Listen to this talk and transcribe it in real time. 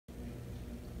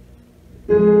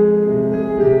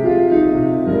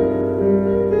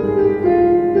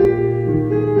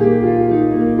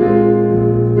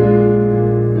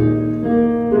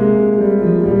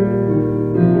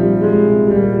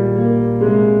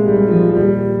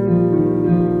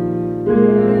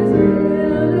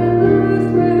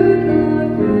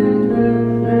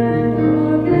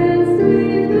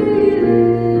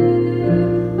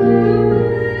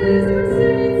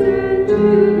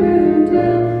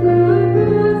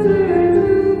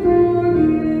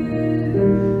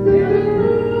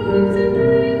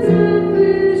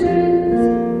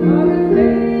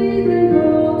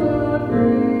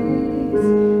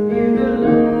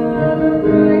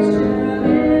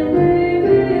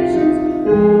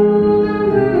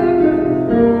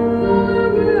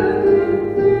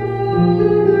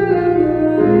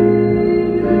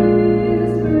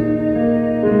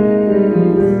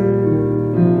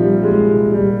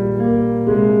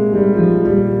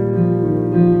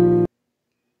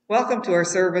Welcome to our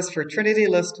service for Trinity,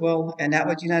 Listowel, and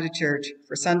Atwood United Church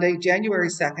for Sunday, January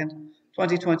 2nd,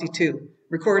 2022,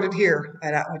 recorded here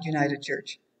at Atwood United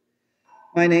Church.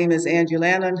 My name is Angie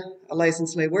Lannon, a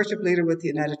licensed lay worship leader with the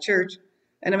United Church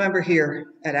and a member here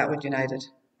at Atwood United.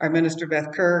 Our minister,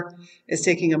 Beth Kerr, is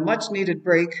taking a much-needed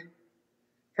break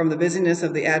from the busyness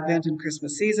of the Advent and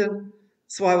Christmas season,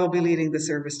 so I will be leading the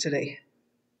service today.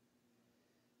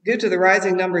 Due to the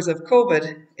rising numbers of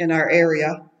COVID in our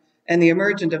area, and the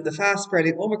emergence of the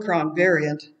fast-spreading Omicron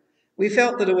variant, we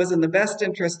felt that it was in the best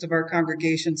interest of our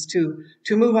congregations to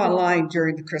move online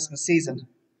during the Christmas season.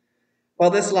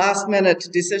 While this last-minute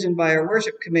decision by our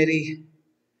worship committee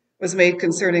was made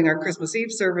concerning our Christmas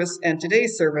Eve service and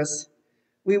today's service,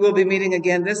 we will be meeting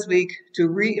again this week to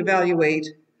reevaluate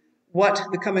what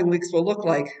the coming weeks will look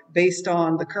like based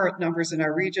on the current numbers in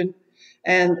our region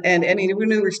and any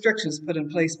new restrictions put in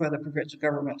place by the provincial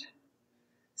government.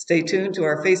 Stay tuned to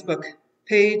our Facebook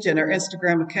page and our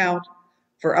Instagram account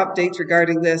for updates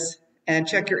regarding this, and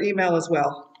check your email as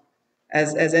well,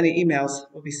 as any emails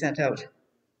will be sent out.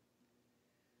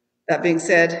 That being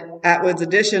said, Atwood's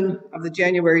edition of the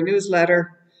January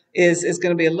newsletter is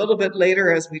going to be a little bit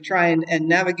later as we try and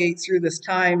navigate through this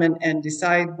time and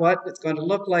decide what it's going to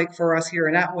look like for us here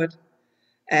in Atwood.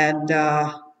 And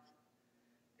we'll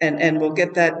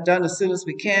get that done as soon as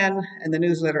we can, and the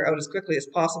newsletter out as quickly as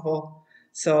possible.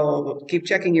 So keep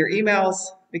checking your emails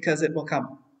because it will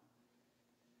come.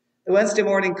 The Wednesday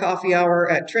morning coffee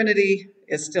hour at Trinity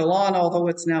is still on, although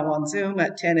it's now on Zoom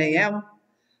at 10 a.m.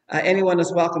 Anyone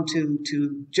is welcome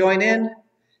to join in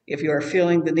if you are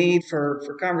feeling the need for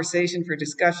conversation, for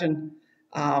discussion,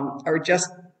 or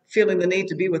just feeling the need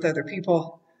to be with other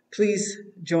people. Please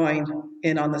join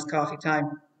in on this coffee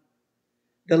time.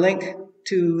 The link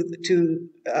to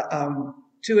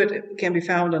it can be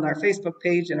found on our Facebook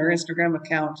page and our Instagram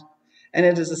account, and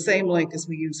it is the same link as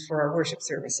we use for our worship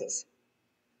services.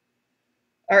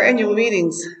 Our annual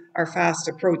meetings are fast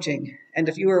approaching, and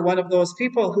if you are one of those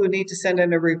people who need to send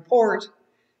in a report,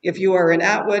 if you are in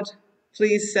Atwood,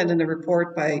 please send in a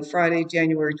report by Friday,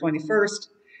 January 21st,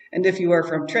 and if you are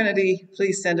from Trinity,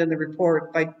 please send in the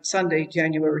report by Sunday,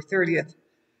 January 30th,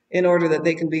 in order that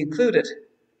they can be included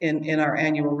in our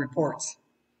annual reports.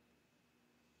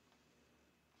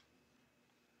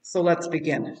 So let's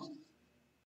begin.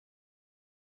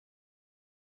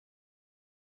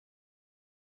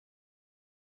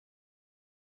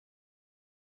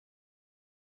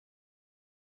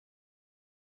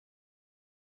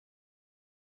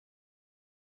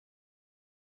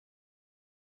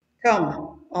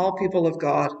 Come, all people of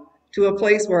God, to a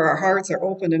place where our hearts are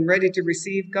open and ready to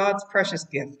receive God's precious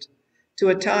gift, to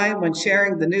a time when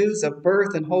sharing the news of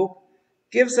birth and hope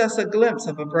gives us a glimpse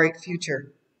of a bright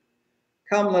future.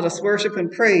 Come, let us worship and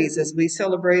praise as we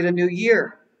celebrate a new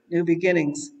year, new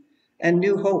beginnings, and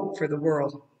new hope for the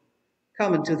world.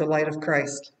 Come into the light of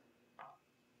Christ.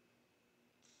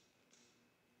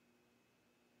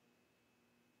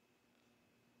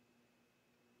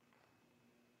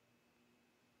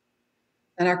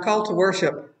 And our call to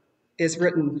worship is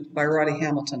written by Roddy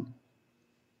Hamilton.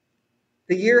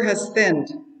 The year has thinned,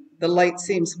 the light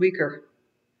seems weaker.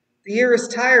 The year is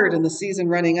tired and the season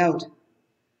running out.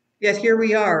 Yet here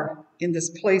we are in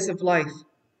this place of life,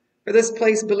 for this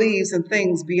place believes in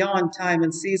things beyond time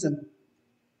and season.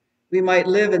 We might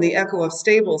live in the echo of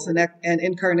stables and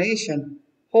incarnation,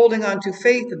 holding on to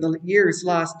faith in the year's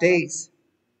last days.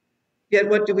 Yet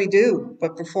what do we do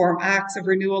but perform acts of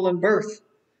renewal and birth,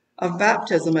 of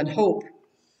baptism and hope,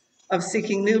 of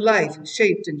seeking new life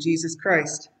shaped in Jesus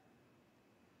Christ?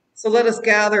 So let us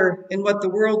gather in what the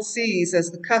world sees as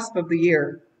the cusp of the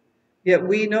year, yet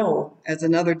we know as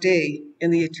another day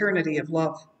in the eternity of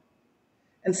love.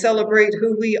 and celebrate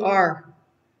who we are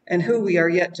and who we are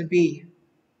yet to be.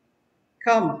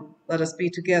 Come, let us be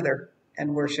together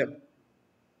and worship.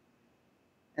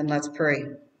 And let's pray.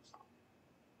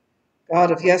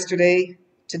 God of yesterday,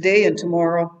 today, and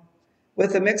tomorrow,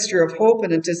 with a mixture of hope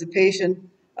and anticipation,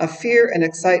 of fear and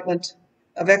excitement,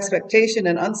 of expectation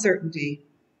and uncertainty,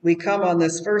 we come on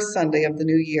this first Sunday of the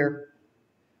new year.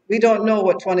 We don't know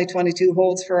what 2022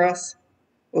 holds for us.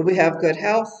 Will we have good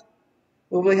health?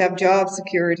 Will we have job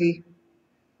security?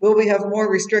 Will we have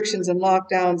more restrictions and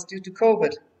lockdowns due to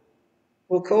COVID?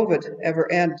 Will COVID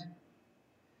ever end?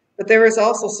 But there is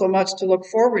also so much to look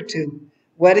forward to: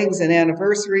 weddings and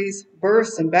anniversaries,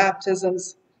 births and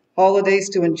baptisms, holidays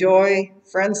to enjoy,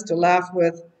 friends to laugh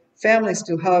with, families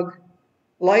to hug,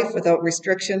 life without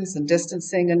restrictions and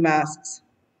distancing and masks.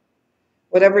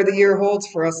 Whatever the year holds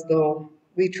for us, though,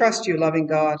 we trust you, loving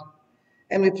God,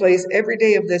 and we place every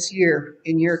day of this year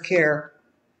in your care,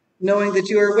 knowing that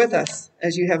you are with us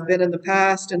as you have been in the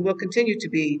past and will continue to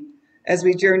be as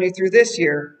we journey through this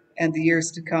year and the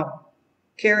years to come,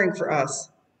 caring for us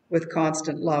with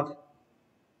constant love.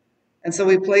 And so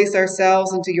we place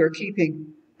ourselves into your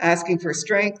keeping, asking for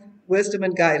strength, wisdom,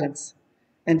 and guidance,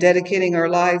 and dedicating our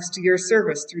lives to your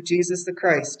service through Jesus the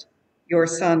Christ, your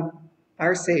Son,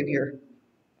 our Savior.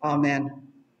 Amen.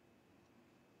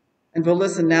 And we'll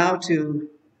listen now to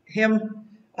hymn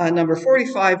number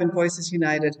 45 in Voices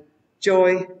United,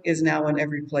 Joy is Now in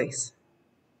Every Place.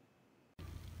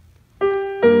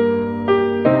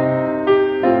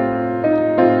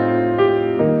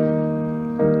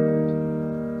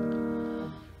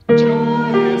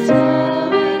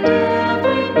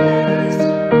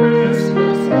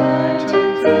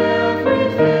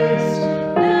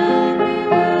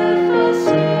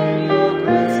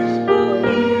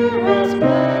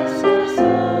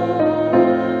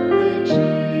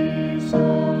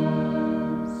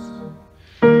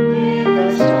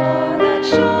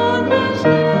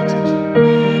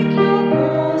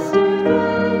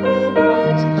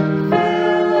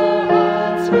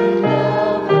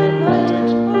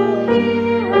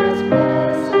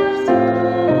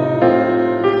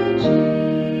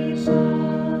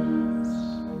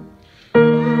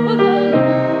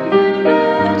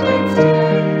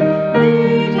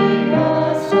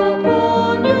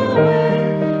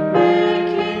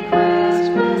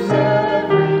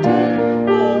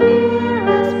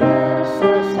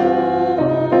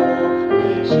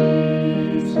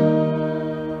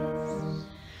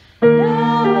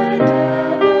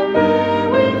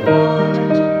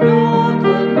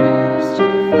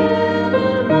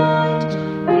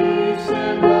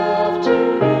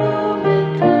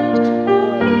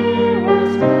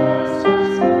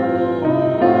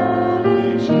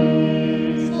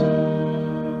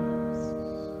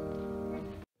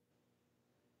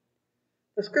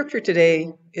 The scripture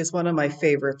today is one of my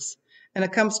favorites, and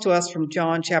it comes to us from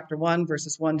John chapter 1,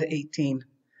 verses 1 to 18.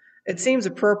 It seems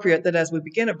appropriate that as we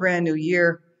begin a brand new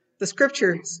year, the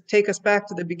scriptures take us back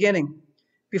to the beginning,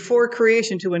 before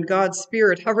creation, to when God's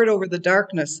Spirit hovered over the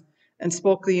darkness and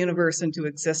spoke the universe into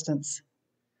existence,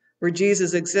 where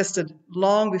Jesus existed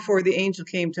long before the angel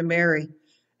came to Mary,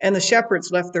 and the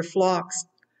shepherds left their flocks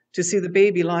to see the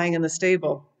baby lying in the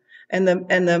stable, and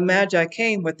the Magi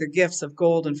came with their gifts of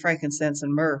gold and frankincense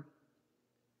and myrrh.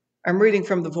 I'm reading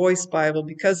from the Voice Bible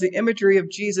because the imagery of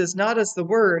Jesus, not as the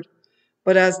Word,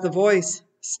 but as the voice,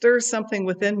 stirs something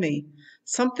within me,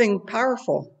 something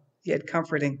powerful yet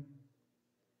comforting.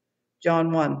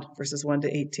 John 1, verses 1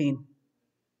 to 18.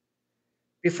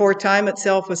 Before time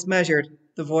itself was measured,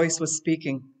 the voice was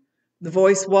speaking. The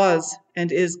voice was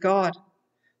and is God.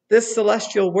 This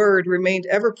celestial word remained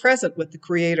ever present with the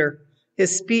Creator.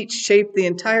 His speech shaped the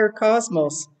entire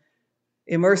cosmos.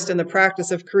 Immersed in the practice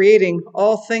of creating,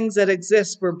 all things that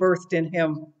exist were birthed in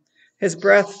him. His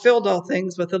breath filled all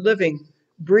things with a living,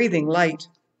 breathing light,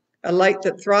 a light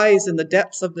that thrives in the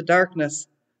depths of the darkness,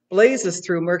 blazes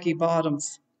through murky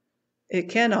bottoms. It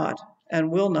cannot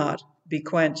and will not be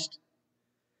quenched.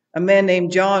 A man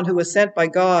named John, who was sent by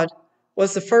God,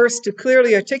 was the first to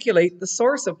clearly articulate the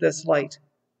source of this light.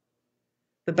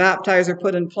 The baptizer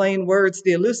put in plain words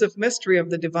the elusive mystery of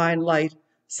the divine light,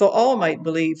 so all might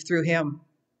believe through him.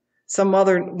 Some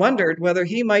wondered whether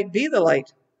he might be the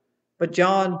light, but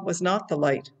John was not the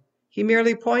light. He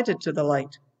merely pointed to the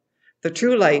light. The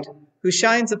true light, who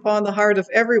shines upon the heart of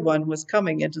everyone, was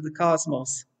coming into the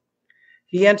cosmos.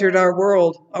 He entered our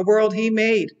world, a world he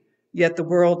made, yet the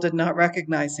world did not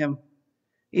recognize him.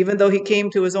 Even though he came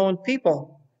to his own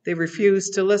people, they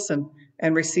refused to listen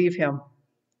and receive him.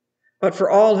 But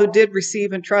for all who did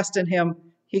receive and trust in him,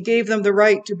 he gave them the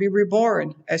right to be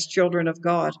reborn as children of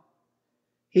God.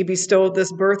 He bestowed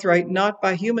this birthright not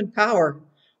by human power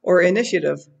or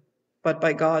initiative, but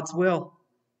by God's will.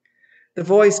 The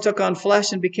voice took on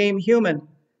flesh and became human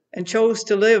and chose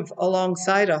to live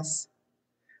alongside us.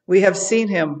 We have seen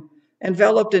him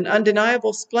enveloped in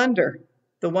undeniable splendor,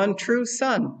 the one true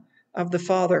Son of the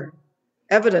Father,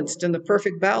 evidenced in the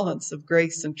perfect balance of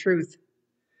grace and truth.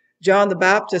 John the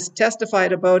Baptist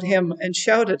testified about him and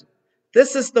shouted,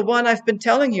 "This is the one I've been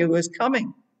telling you is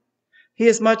coming. He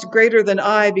is much greater than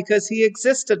I because he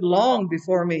existed long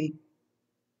before me."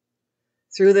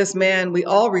 Through this man, we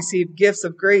all receive gifts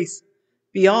of grace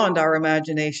beyond our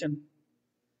imagination.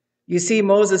 You see,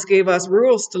 Moses gave us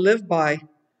rules to live by,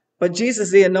 but Jesus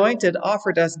the Anointed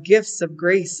offered us gifts of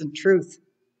grace and truth.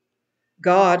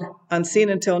 God, unseen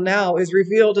until now, is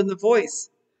revealed in the voice,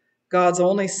 God's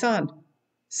only Son,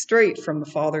 straight from the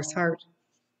Father's heart.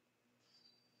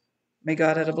 May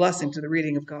God add a blessing to the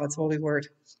reading of God's holy word.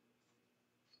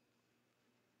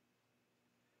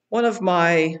 One of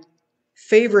my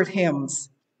favorite hymns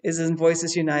is in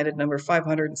Voices United, number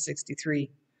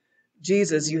 563,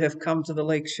 "Jesus, You Have Come to the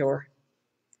Lake Shore."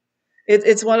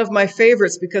 It's one of my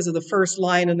favorites because of the first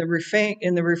line in the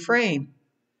refrain.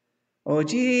 "Oh,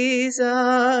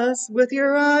 Jesus, with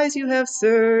your eyes you have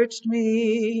searched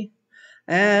me,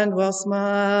 and while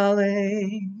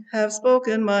smiling have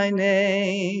spoken my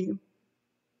name."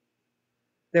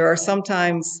 There are some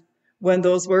times when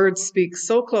those words speak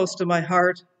so close to my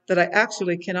heart that I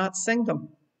actually cannot sing them.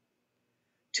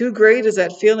 Too great is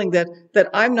that feeling that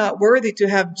I'm not worthy to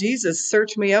have Jesus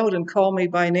search me out and call me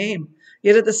by name,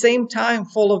 yet at the same time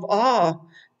full of awe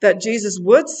that Jesus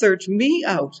would search me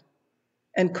out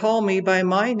and call me by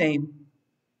my name.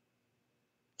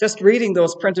 Just reading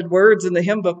those printed words in the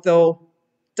hymn book, though,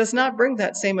 does not bring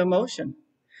that same emotion.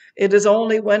 It is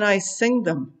only when I sing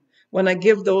them, when I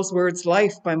give those words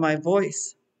life by my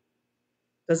voice,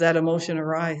 does that emotion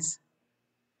arise.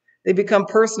 They become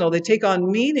personal. They take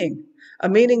on meaning, a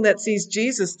meaning that sees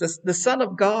Jesus, the Son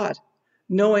of God,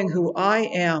 knowing who I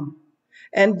am,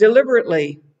 and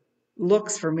deliberately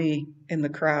looks for me in the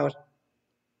crowd.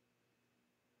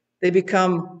 They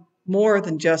become more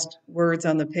than just words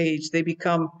on the page. They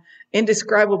become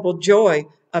indescribable joy,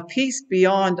 a peace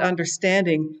beyond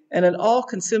understanding, and an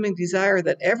all-consuming desire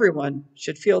that everyone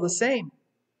should feel the same.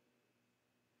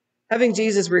 Having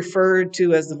Jesus referred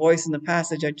to as the voice in the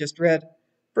passage I just read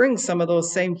brings some of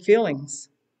those same feelings.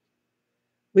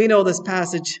 We know this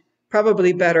passage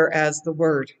probably better as the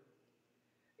Word.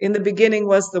 In the beginning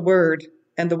was the Word,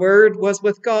 and the Word was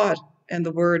with God, and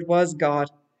the Word was God.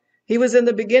 He was in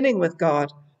the beginning with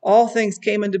God. All things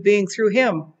came into being through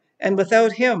him, and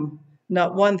without him,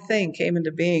 not one thing came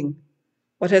into being.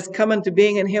 What has come into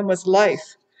being in him was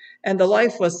life, and the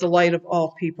life was the light of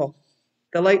all people.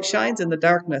 The light shines in the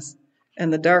darkness,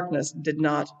 and the darkness did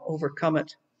not overcome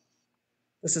it.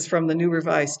 This is from the New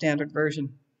Revised Standard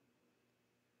Version.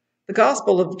 The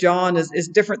Gospel of John is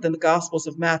different than the Gospels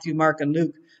of Matthew, Mark, and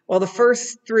Luke. While the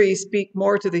first three speak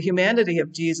more to the humanity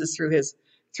of Jesus through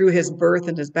his birth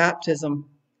and his baptism,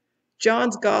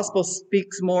 John's Gospel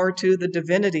speaks more to the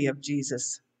divinity of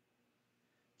Jesus.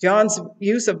 John's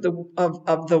use of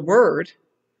the word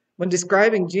when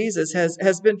describing Jesus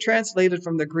has been translated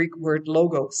from the Greek word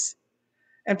logos,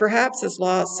 and perhaps has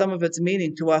lost some of its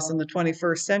meaning to us in the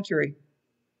 21st century.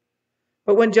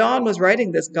 But when John was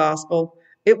writing this gospel,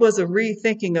 it was a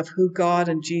rethinking of who God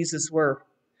and Jesus were,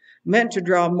 meant to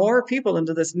draw more people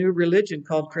into this new religion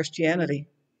called Christianity.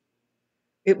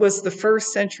 It was the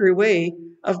first century way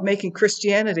of making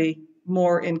Christianity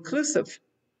more inclusive,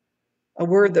 a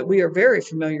word that we are very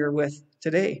familiar with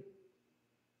today.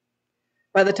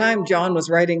 By the time John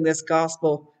was writing this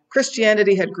gospel,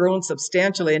 Christianity had grown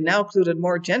substantially and now included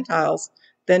more Gentiles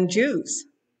than Jews.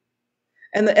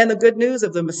 And the good news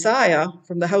of the Messiah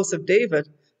from the house of David,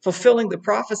 fulfilling the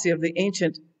prophecy of the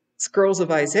ancient scrolls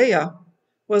of Isaiah,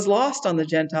 was lost on the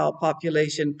Gentile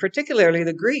population, particularly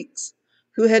the Greeks,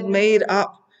 who had made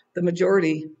up the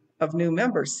majority of new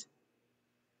members.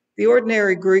 The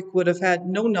ordinary Greek would have had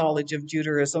no knowledge of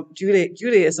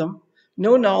Judaism,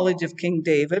 no knowledge of King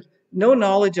David, no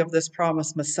knowledge of this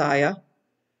promised Messiah,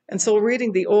 and so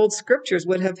reading the old scriptures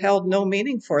would have held no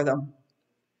meaning for them.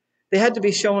 They had to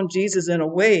be shown Jesus in a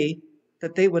way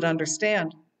that they would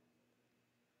understand.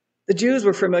 The Jews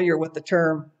were familiar with the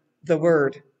term, the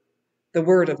Word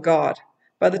of God.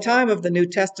 By the time of the New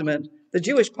Testament, the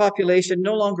Jewish population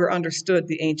no longer understood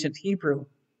the ancient Hebrew.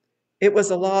 It was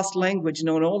a lost language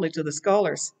known only to the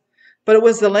scholars, but it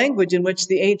was the language in which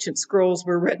the ancient scrolls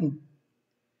were written.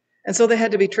 And so they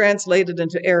had to be translated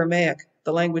into Aramaic,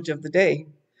 the language of the day.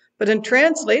 But in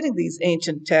translating these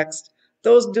ancient texts,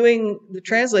 Those doing the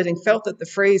translating felt that the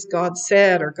phrase God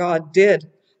said or God did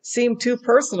seemed too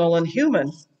personal and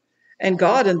human, and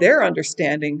God, in their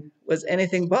understanding, was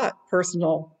anything but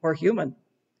personal or human.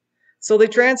 So they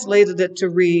translated it to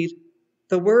read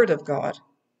the Word of God,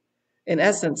 in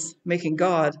essence, making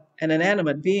God an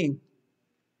inanimate being.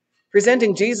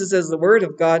 Presenting Jesus as the Word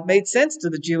of God made sense to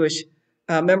the Jewish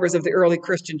members of the early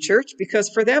Christian church, because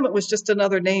for them it was just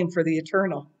another name for the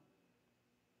eternal.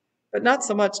 But not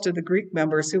so much to the Greek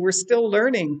members who were still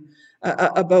learning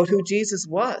about who Jesus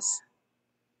was,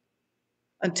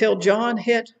 until John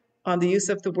hit on the use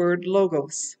of the word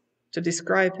logos to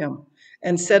describe him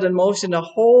and set in motion a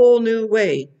whole new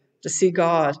way to see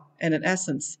God and, in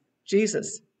essence,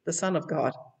 Jesus, the Son of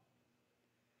God.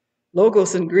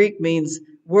 Logos in Greek means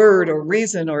word or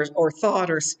reason or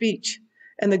thought or speech,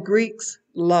 and the Greeks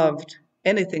loved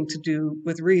anything to do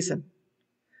with reason,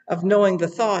 of knowing the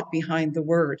thought behind the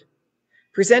word.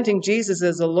 Presenting Jesus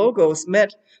as a logos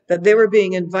meant that they were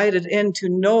being invited in to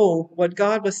know what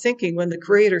God was thinking when the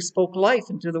Creator spoke life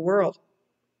into the world.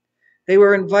 They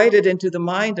were invited into the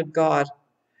mind of God,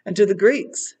 and to the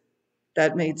Greeks,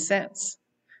 that made sense.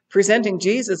 Presenting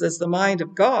Jesus as the mind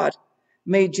of God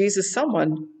made Jesus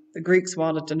someone the Greeks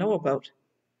wanted to know about.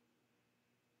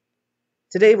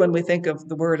 Today, when we think of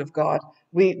the Word of God,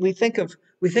 we think of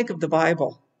the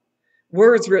Bible,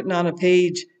 words written on a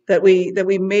page that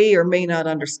we may or may not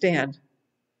understand.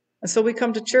 And so we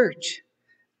come to church,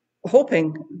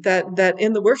 hoping that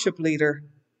in the worship leader,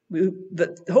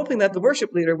 hoping that the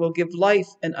worship leader will give life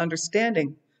and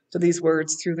understanding to these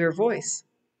words through their voice.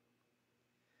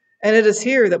 And it is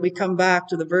here that we come back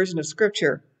to the version of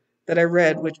Scripture that I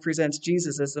read, which presents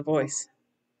Jesus as the voice.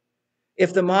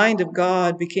 If the mind of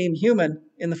God became human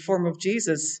in the form of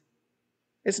Jesus,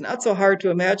 it's not so hard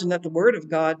to imagine that the Word of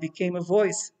God became a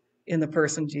voice in the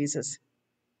person Jesus.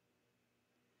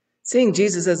 Seeing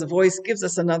Jesus as a voice gives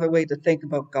us another way to think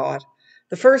about God.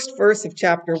 The first verse of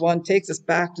chapter 1 takes us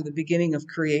back to the beginning of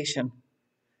creation.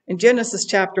 In Genesis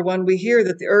chapter 1, we hear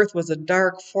that the earth was a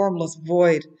dark, formless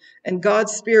void, and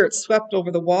God's Spirit swept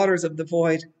over the waters of the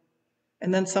void.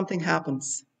 And then something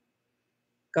happens.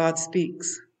 God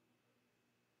speaks.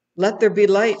 Let there be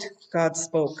light, God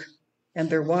spoke, and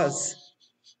there was.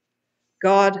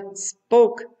 God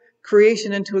spoke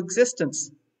creation into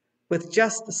existence with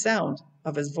just the sound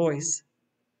of his voice.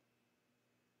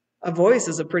 A voice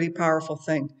is a pretty powerful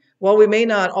thing. While we may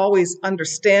not always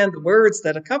understand the words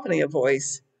that accompany a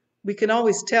voice, we can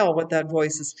always tell what that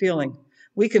voice is feeling.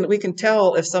 We can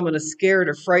tell if someone is scared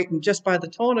or frightened just by the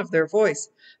tone of their voice.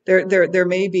 There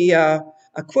may be a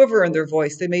quiver in their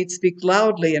voice. They may speak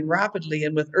loudly and rapidly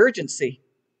and with urgency.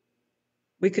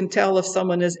 We can tell if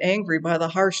someone is angry by the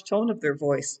harsh tone of their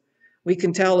voice. We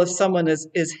can tell if someone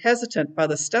is hesitant by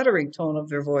the stuttering tone of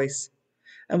their voice.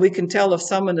 And we can tell if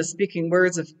someone is speaking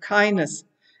words of kindness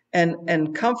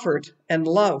and comfort and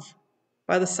love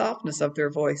by the softness of their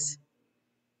voice.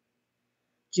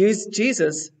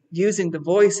 Jesus, using the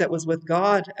voice that was with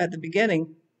God at the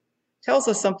beginning, tells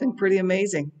us something pretty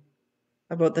amazing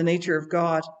about the nature of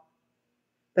God.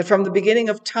 That from the beginning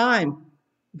of time,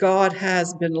 God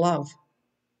has been love.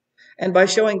 And by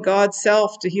showing God's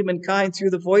self to humankind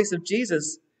through the voice of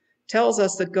Jesus, tells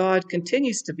us that God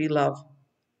continues to be love,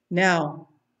 now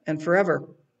and forever.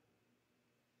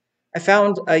 I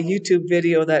found a YouTube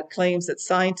video that claims that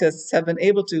scientists have been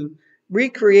able to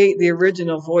recreate the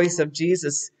original voice of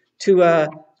Jesus to a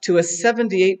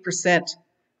 78%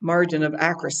 margin of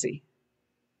accuracy.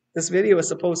 This video is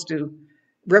supposed to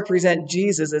represent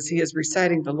Jesus as he is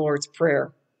reciting the Lord's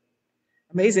Prayer.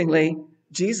 Amazingly,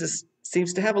 Jesus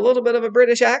seems to have a little bit of a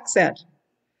British accent,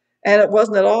 and it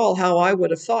wasn't at all how I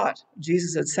would have thought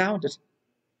Jesus had sounded.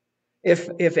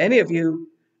 If any of you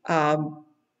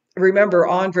remember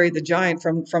Andre the Giant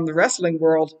from the wrestling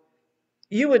world,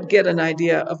 you would get an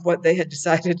idea of what they had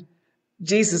decided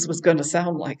Jesus was going to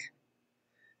sound like.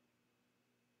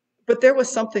 But there was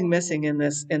something missing in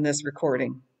this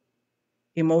recording.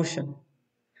 Emotion.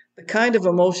 The kind of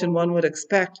emotion one would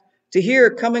expect to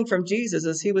hear coming from Jesus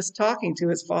as he was talking to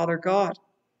his Father God.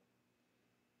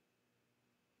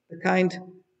 The kind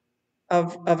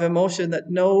of emotion that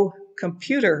no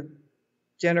computer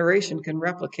generation can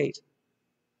replicate.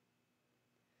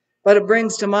 But it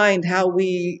brings to mind how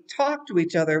we talk to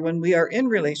each other when we are in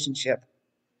relationship.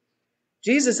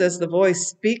 Jesus, as the voice,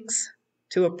 speaks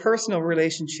to a personal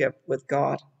relationship with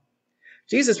God.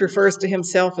 Jesus refers to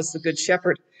himself as the Good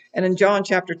Shepherd, and in John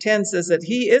chapter 10 says that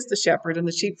he is the shepherd and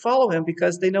the sheep follow him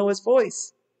because they know his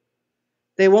voice.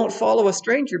 They won't follow a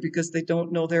stranger because they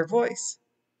don't know their voice.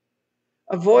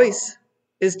 A voice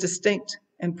is distinct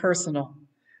and personal.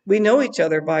 We know each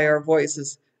other by our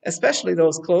voices, especially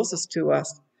those closest to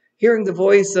us. Hearing the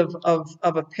voice of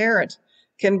a parent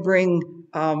can bring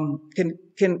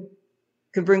can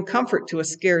bring comfort to a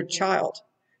scared child.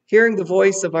 Hearing the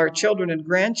voice of our children and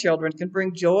grandchildren can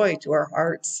bring joy to our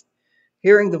hearts.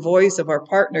 Hearing the voice of our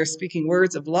partner speaking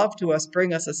words of love to us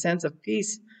bring us a sense of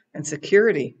peace and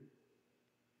security.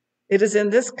 It is in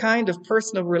this kind of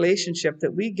personal relationship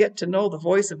that we get to know the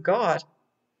voice of God,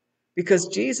 because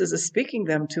Jesus is speaking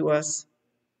them to us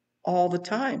all the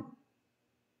time.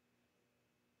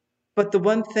 But the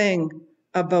one thing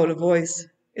about a voice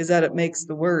is that it makes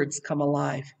the words come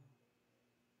alive.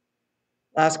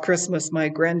 Last Christmas, my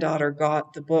granddaughter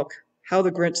got the book, How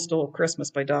the Grinch Stole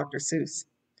Christmas by Dr. Seuss.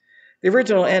 The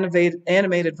original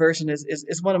animated version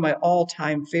is one of my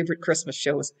all-time favorite Christmas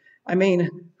shows. I mean,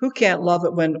 who can't love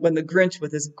it when the Grinch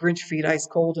with his Grinch feet ice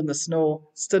cold in the snow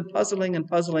stood puzzling and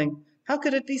puzzling. How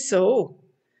could it be so?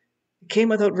 It came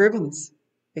without ribbons.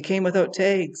 It came without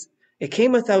tags. It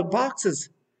came without boxes.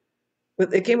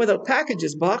 It came without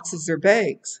packages, boxes, or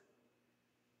bags.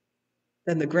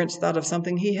 Then the Grinch thought of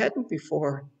something he hadn't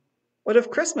before. What if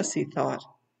Christmas, he thought,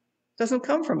 doesn't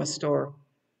come from a store?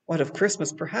 What if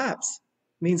Christmas, perhaps,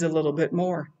 means a little bit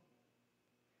more?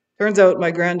 Turns out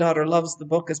my granddaughter loves the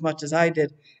book as much as I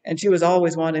did, and she was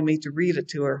always wanting me to read it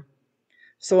to her.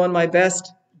 So in my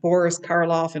best Boris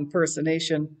Karloff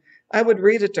impersonation, I would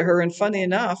read it to her, and funny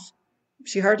enough,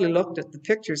 she hardly looked at the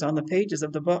pictures on the pages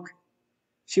of the book.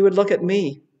 She would look at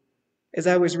me as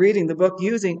I was reading the book,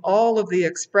 using all of the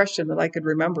expression that I could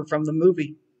remember from the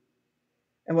movie.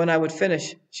 And when I would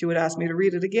finish, she would ask me to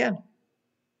read it again.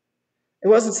 It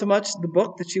wasn't so much the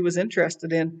book that she was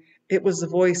interested in, it was the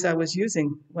voice I was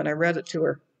using when I read it to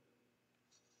her.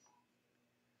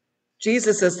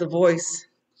 Jesus as the voice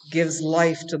gives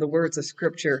life to the words of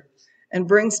Scripture and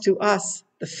brings to us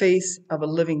the face of a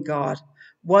living God,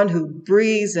 one who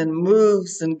breathes and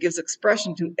moves and gives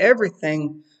expression to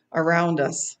everything around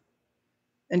us.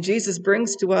 And Jesus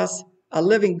brings to us a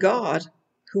living God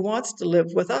who wants to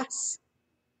live with us.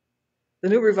 The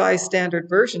New Revised Standard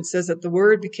Version says that the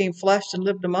Word became flesh and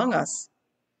lived among us.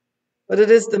 But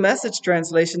it is the Message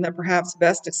translation that perhaps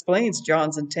best explains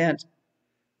John's intent.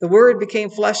 The Word became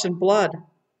flesh and blood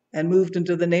and moved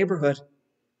into the neighborhood.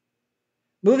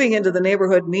 Moving into the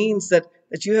neighborhood means that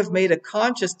you have made a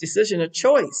conscious decision, a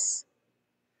choice,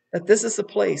 that this is a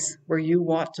place where you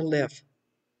want to live.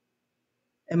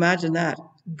 Imagine that,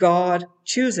 God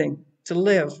choosing to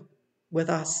live with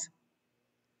us,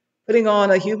 putting on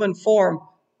a human form,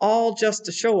 all just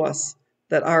to show us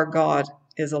that our God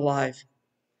is alive.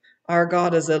 Our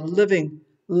God is a living,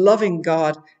 loving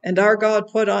God, and our God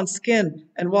put on skin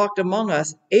and walked among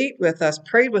us, ate with us,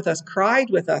 prayed with us, cried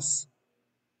with us.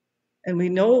 And we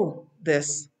know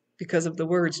this because of the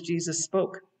words Jesus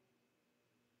spoke.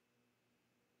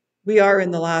 We are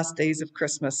in the last days of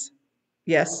Christmas.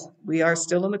 Yes, we are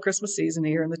still in the Christmas season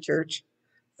here in the church.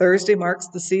 Thursday marks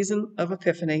the season of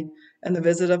Epiphany and the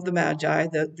visit of the Magi,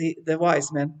 the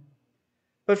wise men.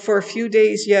 But for a few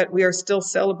days yet, we are still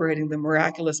celebrating the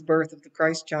miraculous birth of the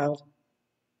Christ child.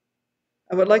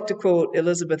 I would like to quote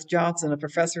Elizabeth Johnson, a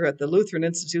professor at the Lutheran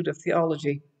Institute of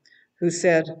Theology, who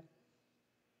said,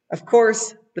 "Of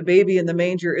course, the baby in the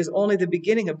manger is only the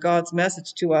beginning of God's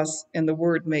message to us in the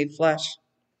Word made flesh.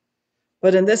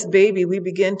 But in this baby, we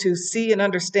begin to see and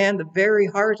understand the very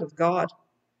heart of God.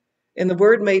 In the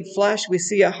Word made flesh, we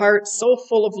see a heart so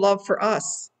full of love for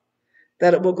us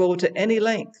that it will go to any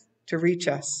length to reach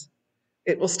us.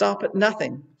 It will stop at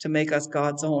nothing to make us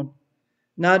God's own.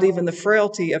 Not even the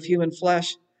frailty of human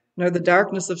flesh, nor the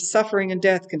darkness of suffering and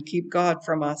death can keep God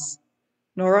from us,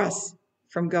 nor us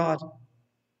from God."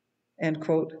 End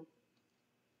quote.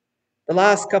 The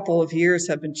last couple of years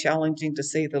have been challenging, to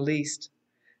say the least.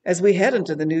 As we head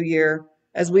into the new year,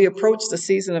 as we approach the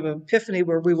season of Epiphany,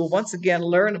 where we will once again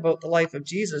learn about the life of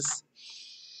Jesus,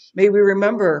 may we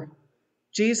remember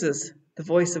Jesus, the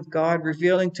voice of God,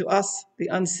 revealing to us the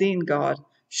unseen God,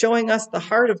 showing us the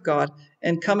heart of God,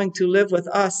 and coming to live with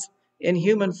us in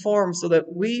human form so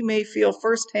that we may feel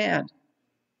firsthand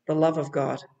the love of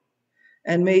God.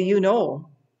 And may you know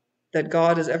that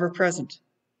God is ever present,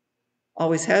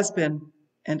 always has been,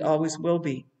 and always will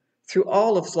be, through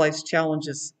all of life's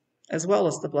challenges, as well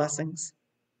as the blessings.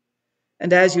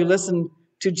 And as you listen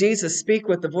to Jesus speak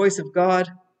with the voice of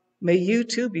God, may you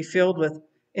too be filled with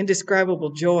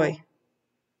indescribable joy,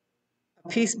 a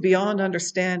peace beyond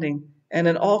understanding, and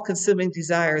an all-consuming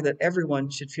desire that everyone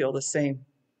should feel the same.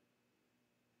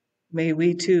 May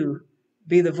we too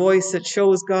be the voice that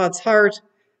shows God's heart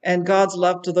and God's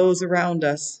love to those around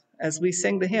us as we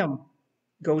sing the hymn,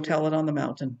 "Go Tell It on the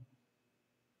Mountain."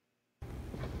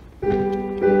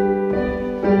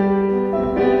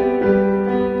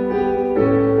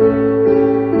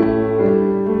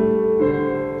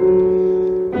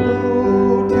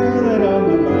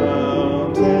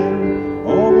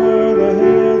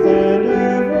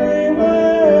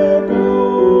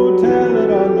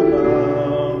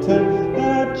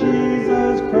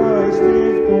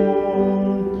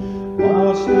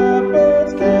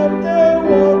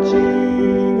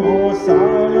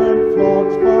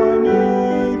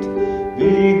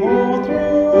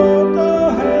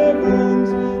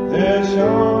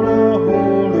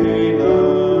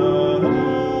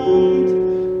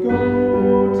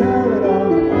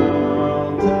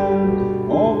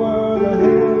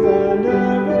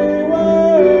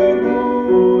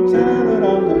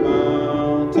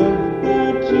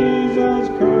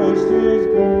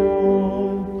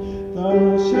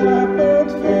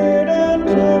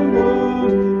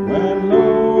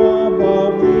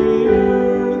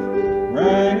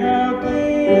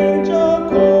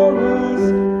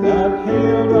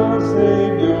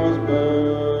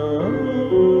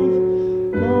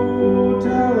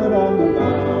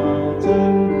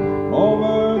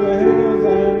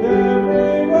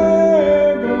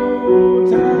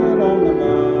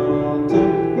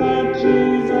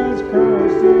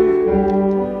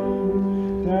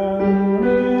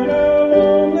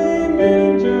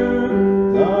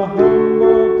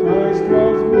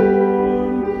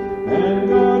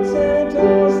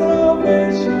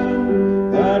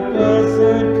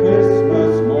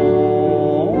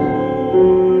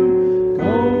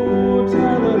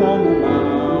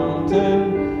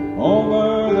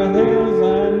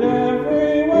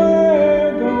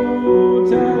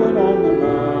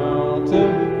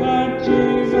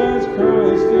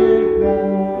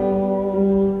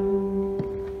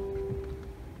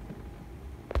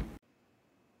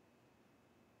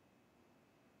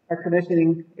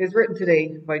 commissioning is written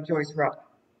today by Joyce Rupp.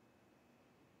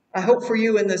 I hope for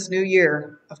you in this new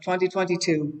year of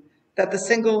 2022 that the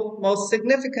single most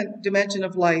significant dimension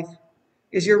of life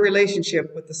is your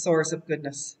relationship with the source of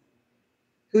goodness,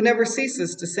 who never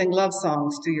ceases to sing love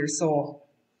songs to your soul,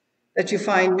 that you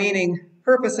find meaning,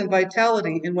 purpose, and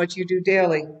vitality in what you do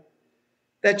daily,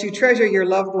 that you treasure your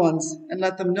loved ones and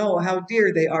let them know how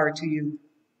dear they are to you,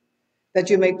 that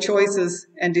you make choices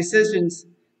and decisions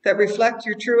that reflect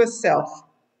your truest self,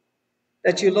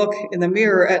 that you look in the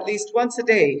mirror at least once a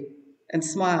day and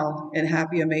smile in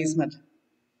happy amazement,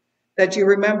 that you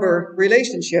remember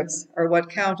relationships are what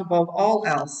count above all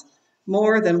else,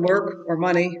 more than work or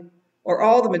money or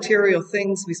all the material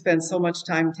things we spend so much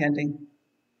time tending,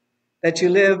 that you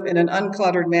live in an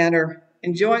uncluttered manner,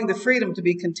 enjoying the freedom to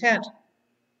be content,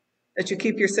 that you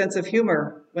keep your sense of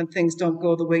humor when things don't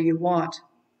go the way you want,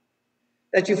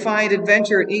 that you find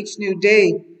adventure in each new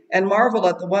day and marvel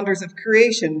at the wonders of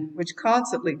creation which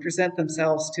constantly present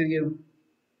themselves to you,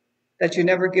 that you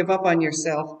never give up on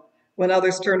yourself when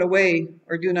others turn away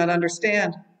or do not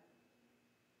understand,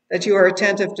 that you are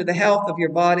attentive to the health of your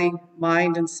body,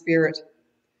 mind, and spirit,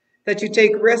 that you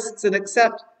take risks and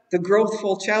accept the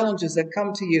growthful challenges that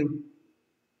come to you,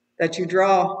 that you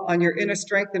draw on your inner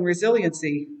strength and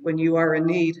resiliency when you are in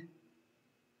need,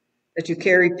 that you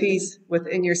carry peace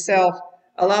within yourself,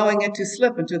 allowing it to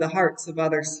slip into the hearts of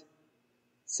others,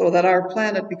 so that our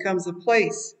planet becomes a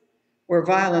place where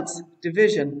violence,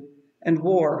 division, and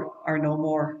war are no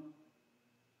more.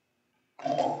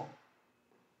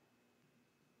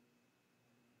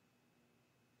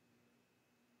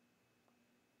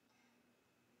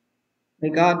 May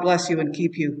God bless you and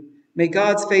keep you. May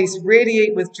God's face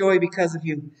radiate with joy because of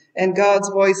you, and God's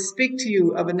voice speak to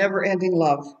you of a never-ending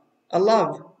love, a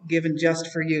love given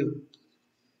just for you.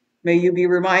 May you be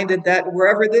reminded that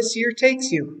wherever this year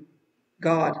takes you,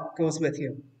 God goes with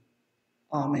you.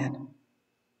 Amen.